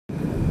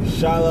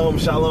Shalom,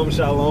 shalom,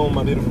 shalom,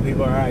 my beautiful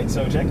people. All right,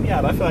 so check me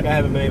out. I feel like I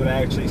haven't been able to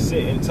actually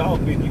sit and talk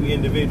with you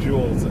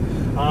individuals.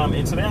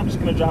 And today I'm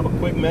just going to drop a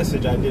quick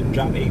message. I did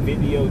drop a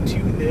video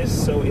to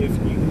this, so if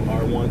you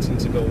are wanting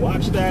to go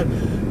watch that,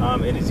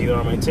 it is either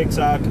on my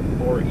TikTok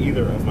or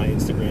either of my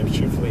Instagrams,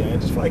 truthfully. I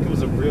just feel like it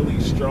was a really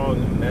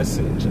strong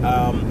message.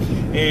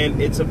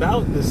 And it's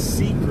about the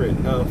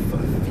secret of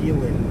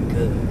feeling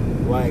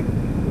good. Like,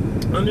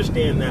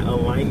 understand that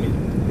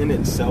alignment in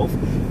itself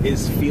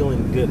is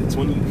feeling good. It's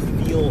when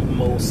you feel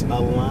most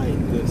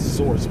aligned with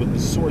source, with the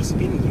source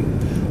in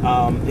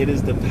you. It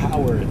is the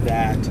power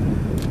that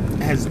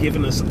has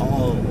given us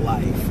all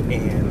life,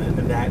 and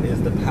that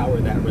is the power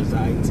that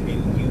resides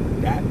in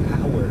you. That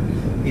power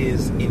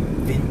is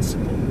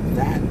invincible.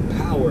 That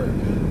power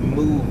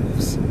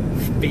moves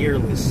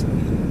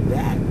fearlessly.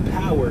 That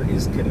power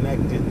is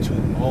connected to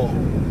all,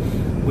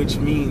 which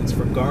means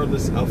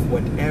regardless of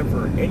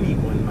whatever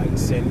anyone might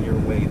send your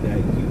way, that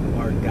you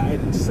are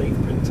guided, safe,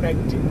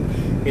 protected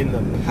in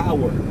the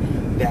power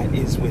that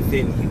is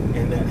within you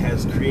and that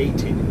has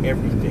created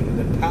everything,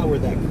 the power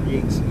that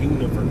creates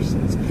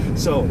universes.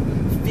 So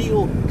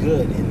feel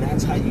good, and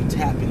that's how you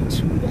tap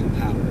into that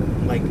power.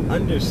 Like,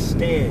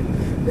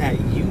 understand that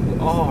you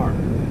are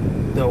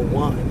the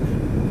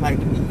one. Like,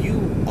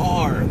 you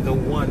are the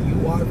one.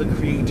 You are the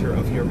creator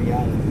of your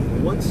reality.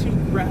 And once you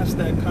grasp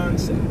that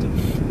concept,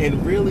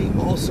 and really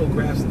also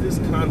grasp this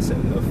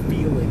concept of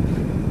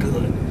feeling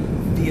good,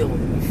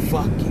 feeling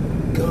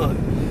fucking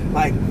good.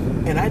 Like,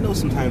 and I know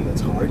sometimes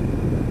that's hard.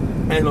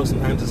 I know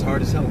sometimes it's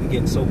hard as hell. We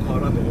get so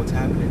caught up in what's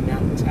happening now,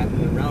 what's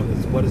happening around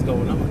us, what is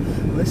going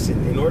on.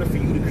 Listen, in order for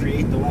you to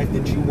create the life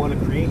that you want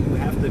to create, you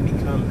have to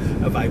become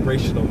a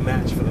vibrational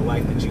match for the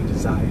life that you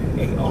desire.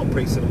 Hey, all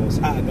praise to the Most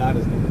High. God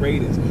is the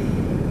greatest.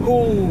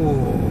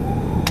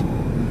 Ooh.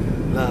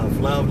 Love,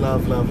 love,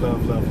 love, love,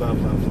 love, love,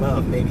 love, love,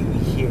 love. Baby, we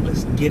here.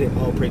 Let's get it.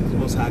 All praise to the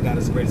Most High. God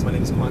is the greatest. My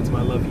name is Quantum.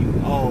 I love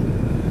you all.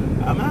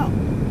 I'm out.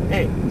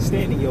 Hey,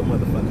 stand in your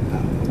motherfucking